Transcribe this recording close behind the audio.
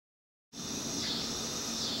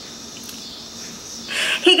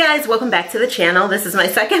Hey guys, welcome back to the channel. This is my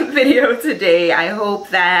second video today. I hope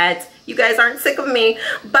that you guys aren't sick of me,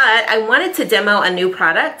 but I wanted to demo a new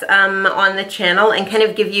product on the channel and kind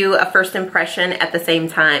of give you a first impression at the same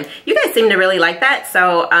time. You guys seem to really like that,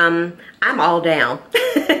 so I'm all down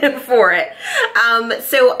for it.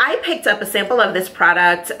 So I picked up a sample of this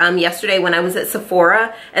product yesterday when I was at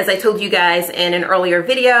Sephora. As I told you guys in an earlier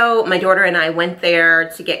video, my daughter and I went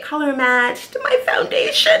there to get color matched my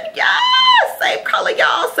foundation. Yes, same color,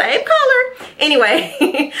 y'all, same color.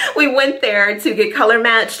 Anyway, we went there to get color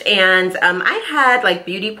matched, and I had like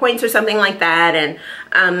beauty points or something like that,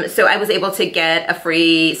 and so I was able to get a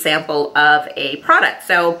free sample of a product.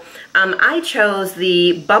 So I chose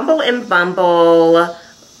the Bumble and Bumble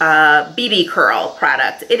BB Curl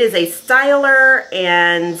product. It is a styler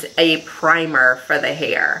and a primer for the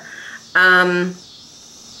hair.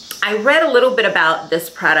 I read a little bit about this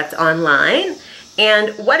product online, and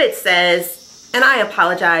what it says, and I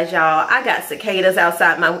apologize, y'all, I got cicadas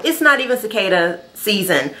outside it's not even cicada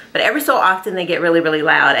season, but every so often they get really, really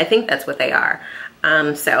loud. I think that's what they are.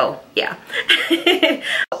 So yeah.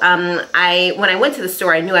 When I went to the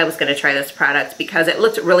store, I knew I was going to try this product because it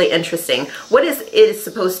looked really interesting. What it is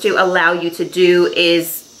supposed to allow you to do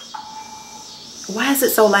is, why is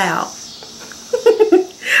it so loud?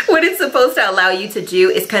 What it's supposed to allow you to do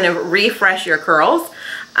is kind of refresh your curls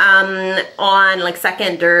on like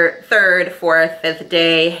second, third, fourth, fifth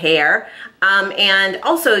day hair. And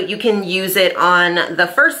also you can use it on the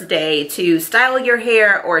first day to style your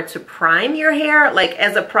hair or to prime your hair, like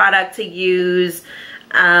as a product to use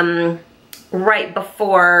right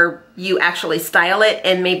before you actually style it,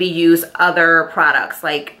 and maybe use other products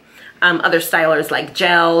like other stylers like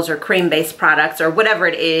gels or cream-based products or whatever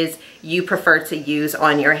it is you prefer to use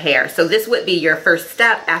on your hair. So this would be your first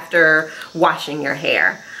step after washing your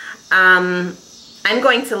hair. I'm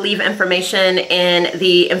going to leave information in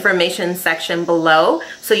the information section below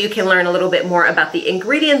so you can learn a little bit more about the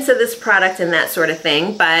ingredients of this product and that sort of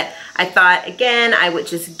thing. But I thought, again, I would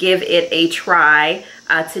just give it a try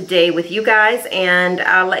today with you guys, and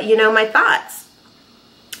I'll let you know my thoughts.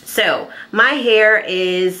 So my hair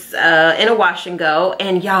is in a wash and go,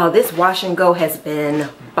 and y'all, this wash and go has been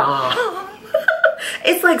bomb.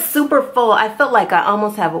 It's like super full. I feel like I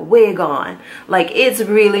almost have a wig on. Like, it's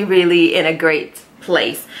really, really in a great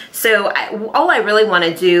place. So all I really want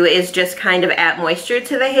to do is just kind of add moisture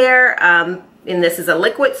to the hair, and this is a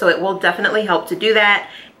liquid, so it will definitely help to do that,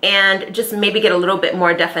 and just maybe get a little bit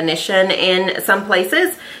more definition in some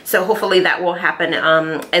places. So hopefully that will happen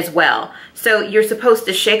as well. So you're supposed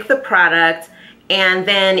to shake the product, and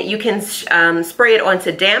then you can spray it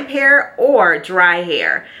onto damp hair or dry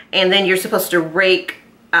hair, and then you're supposed to rake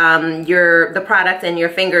the product and your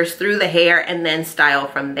fingers through the hair and then style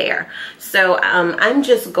from there. So I'm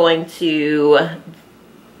just going to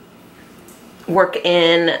work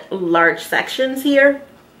in large sections here,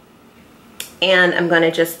 and I'm going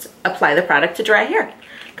to just apply the product to dry hair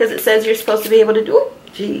because it says you're supposed to be able to do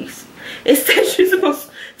it. Jeez, it says you're supposed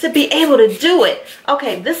to be able to do it.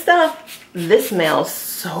 Okay, this stuff, this smells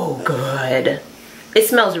so good. It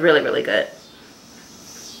smells really, really good.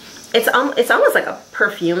 It's almost like a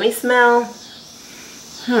perfumey smell.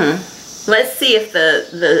 Let's see if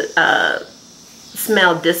the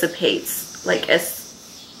smell dissipates like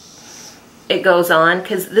as it goes on,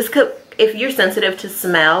 because this could, if you're sensitive to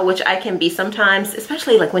smell, which I can be sometimes,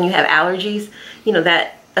 especially like when you have allergies, you know,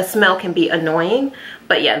 that a smell can be annoying.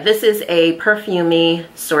 But yeah, this is a perfumey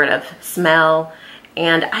sort of smell,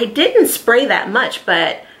 and I didn't spray that much,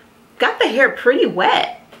 but got the hair pretty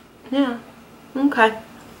wet. Yeah, okay.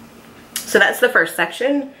 So that's the first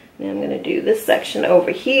section. Now I'm going to do this section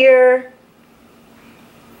over here.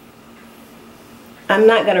 I'm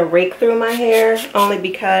not going to rake through my hair, only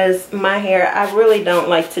because my hair, I really don't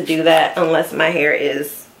like to do that unless my hair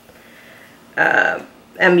is,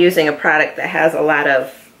 I'm using a product that has a lot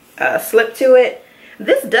of slip to it.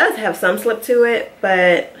 This does have some slip to it,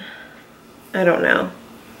 but I don't know.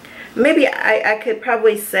 Maybe I could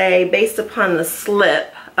probably say, based upon the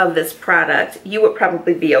slip of this product, you would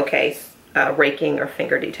probably be okay raking or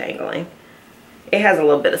finger detangling. It has a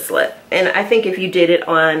little bit of slip, and I think if you did it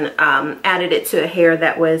on added it to a hair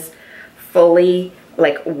that was fully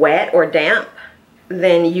like wet or damp,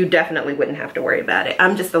 then you definitely wouldn't have to worry about it.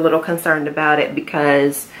 I'm just a little concerned about it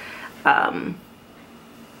because my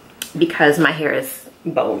hair is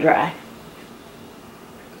bone dry.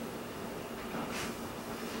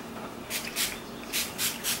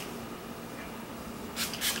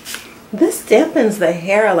 This dampens the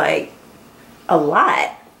hair like a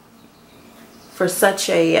lot for such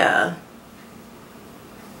a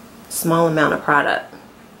small amount of product.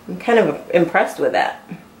 I'm kind of impressed with that.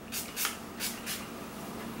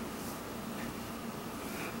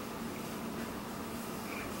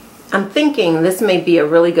 I'm thinking this may be a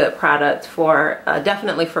really good product for,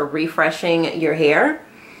 definitely for refreshing your hair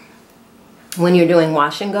when you're doing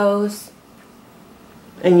wash and goes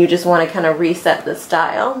and you just want to kind of reset the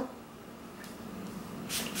style.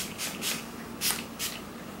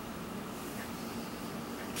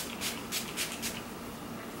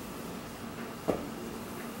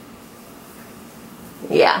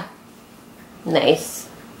 Yeah, nice.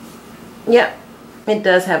 Yep, it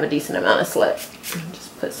does have a decent amount of slip.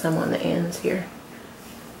 Just put some on the ends here.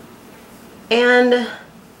 And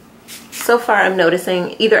so far I'm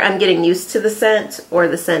noticing either I'm getting used to the scent or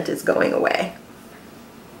the scent is going away.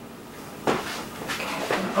 Okay,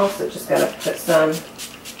 I'm also just gonna put some at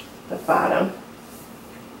the bottom.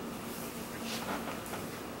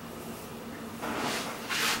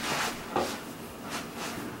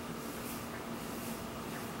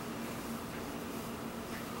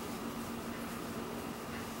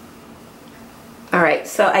 Alright,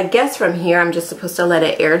 so I guess from here I'm just supposed to let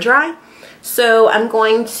it air dry. So I'm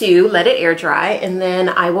going to let it air dry and then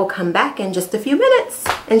I will come back in just a few minutes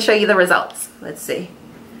and show you the results. Let's see.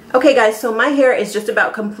 Okay guys, so my hair is just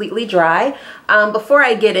about completely dry. Before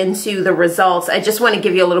I get into the results, I just want to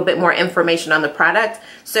give you a little bit more information on the product.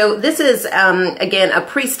 So this is, again, a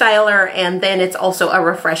pre-styler, and then it's also a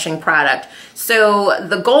refreshing product. So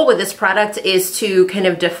the goal with this product is to kind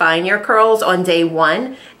of define your curls on day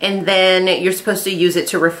 1, and then you're supposed to use it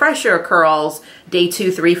to refresh your curls day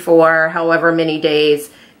 2, 3, 4, however many days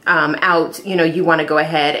out, you know, you want to go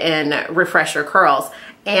ahead and refresh your curls.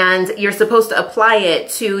 And you're supposed to apply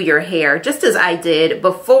it to your hair, just as I did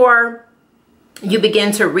before you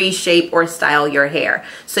begin to reshape or style your hair.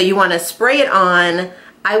 So you want to spray it on.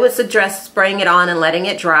 I would suggest spraying it on and letting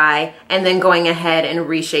it dry, and then going ahead and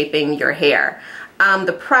reshaping your hair.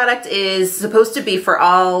 The product is supposed to be for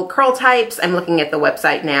all curl types. I'm looking at the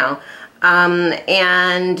website now.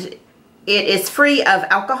 And it is free of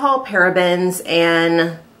alcohol, parabens,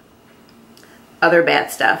 and other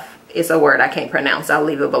bad stuff. Is a word I can't pronounce. I'll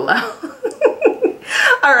leave it below.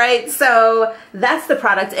 All right, so that's the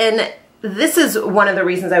product, and this is one of the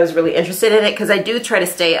reasons I was really interested in it, because I do try to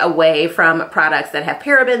stay away from products that have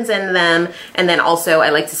parabens in them, and then also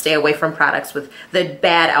I like to stay away from products with the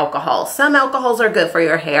bad alcohol. Some alcohols are good for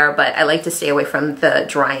your hair, but I like to stay away from the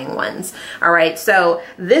drying ones. All right, so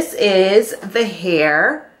this is the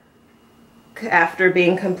hair after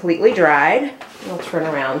being completely dried. I'll turn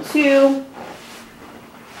around too.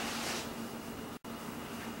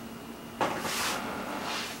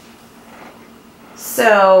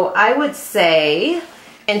 So I would say,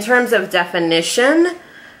 in terms of definition,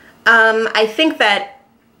 I think that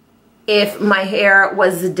if my hair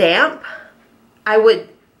was damp, I would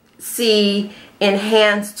see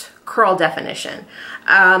enhanced curl definition.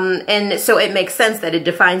 And so it makes sense that it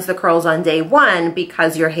defines the curls on day 1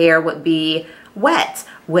 because your hair would be wet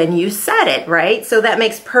when you set it, right? So that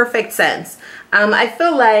makes perfect sense. I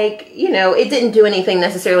feel like, you know, it didn't do anything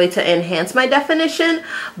necessarily to enhance my definition,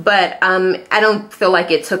 but I don't feel like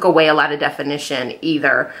it took away a lot of definition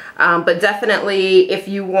either. But definitely, if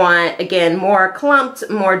you want, again, more clumped,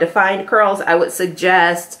 more defined curls, I would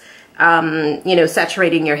suggest, you know,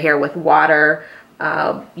 saturating your hair with water,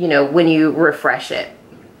 you know, when you refresh it.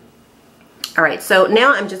 All right, so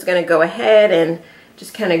now I'm just going to go ahead and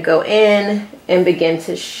just kind of go in and begin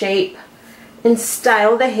to shape and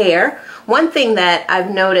style the hair. One thing that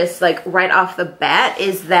I've noticed, like right off the bat,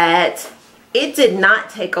 is that it did not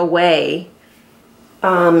take away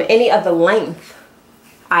any of the length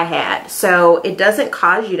I had. So it doesn't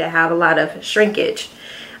cause you to have a lot of shrinkage.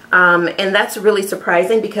 And that's really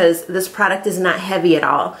surprising because this product is not heavy at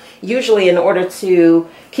all. Usually, in order to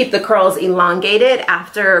keep the curls elongated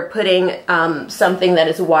after putting something that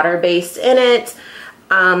is water-based in it,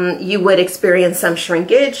 you would experience some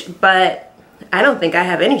shrinkage, but I don't think I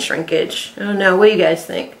have any shrinkage. I don't know, what do you guys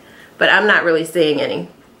think? But I'm not really seeing any.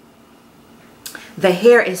 The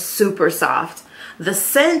hair is super soft. The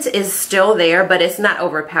scent is still there, but it's not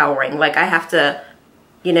overpowering. Like, I have to,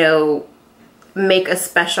 you know, make a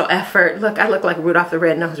special effort. Look, I look like Rudolph the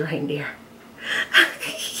Red-Nosed Reindeer.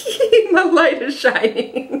 My light is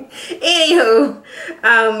shining. Anywho,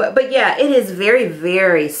 but yeah, it is very,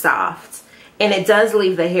 very soft. And it does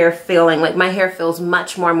leave the hair feeling like my hair feels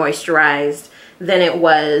much more moisturized than it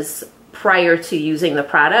was prior to using the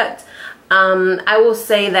product. I will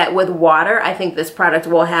say that with water, I think this product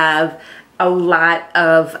will have a lot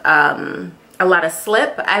of a lot of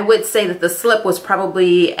slip. I would say that the slip was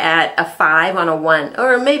probably at a 5 on a 1,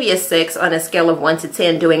 or maybe a 6 on a scale of 1 to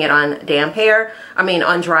 10 doing it on damp hair. I mean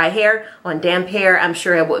on dry hair. On damp hair, I'm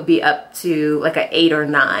sure it would be up to like an 8 or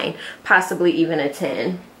 9, possibly even a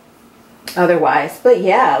 10 otherwise. But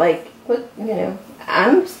yeah, like, you know,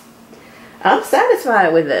 I'm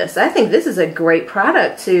satisfied with this. I think this is a great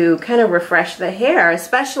product to kind of refresh the hair,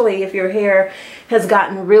 especially if your hair has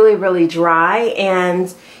gotten really, really dry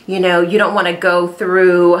and, you know, you don't want to go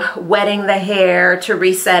through wetting the hair to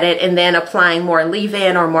reset it and then applying more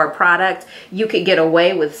leave-in or more product. You could get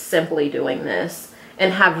away with simply doing this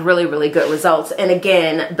and have really, really good results. And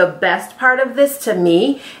again, the best part of this to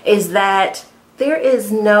me is that there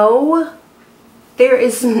is no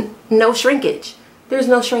shrinkage. There's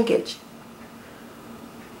no shrinkage.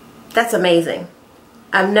 That's amazing.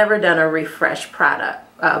 I've never done a refresh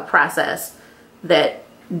process that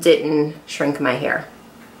didn't shrink my hair.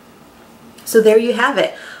 So there you have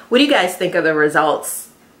it. What do you guys think of the results?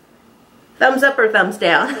 Thumbs up or thumbs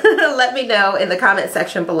down? Let me know in the comment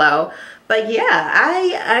section below. But yeah,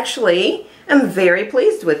 I actually am very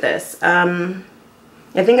pleased with this. I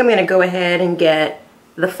think I'm gonna go ahead and get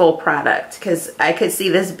the full product because I could see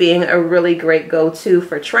this being a really great go-to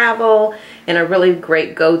for travel and a really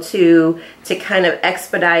great go-to to kind of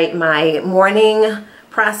expedite my morning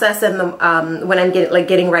process. And when I'm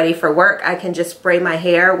getting ready for work, I can just spray my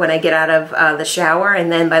hair when I get out of the shower,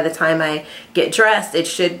 and then by the time I get dressed, it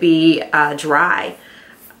should be dry.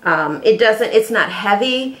 It's not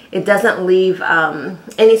heavy. It doesn't leave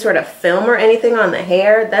any sort of film or anything on the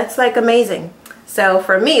hair. That's like amazing. So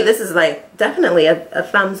for me, this is like definitely a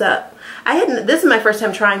thumbs up. This is my first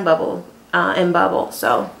time trying Bumble and Bumble,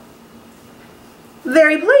 so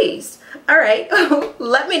very pleased. All right,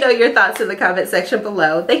 let me know your thoughts in the comment section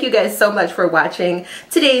below. Thank you guys so much for watching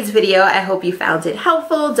today's video. I hope you found it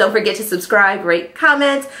helpful. Don't forget to subscribe, rate,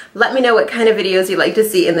 comment. Let me know what kind of videos you'd like to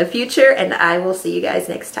see in the future, and I will see you guys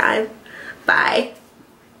next time. Bye.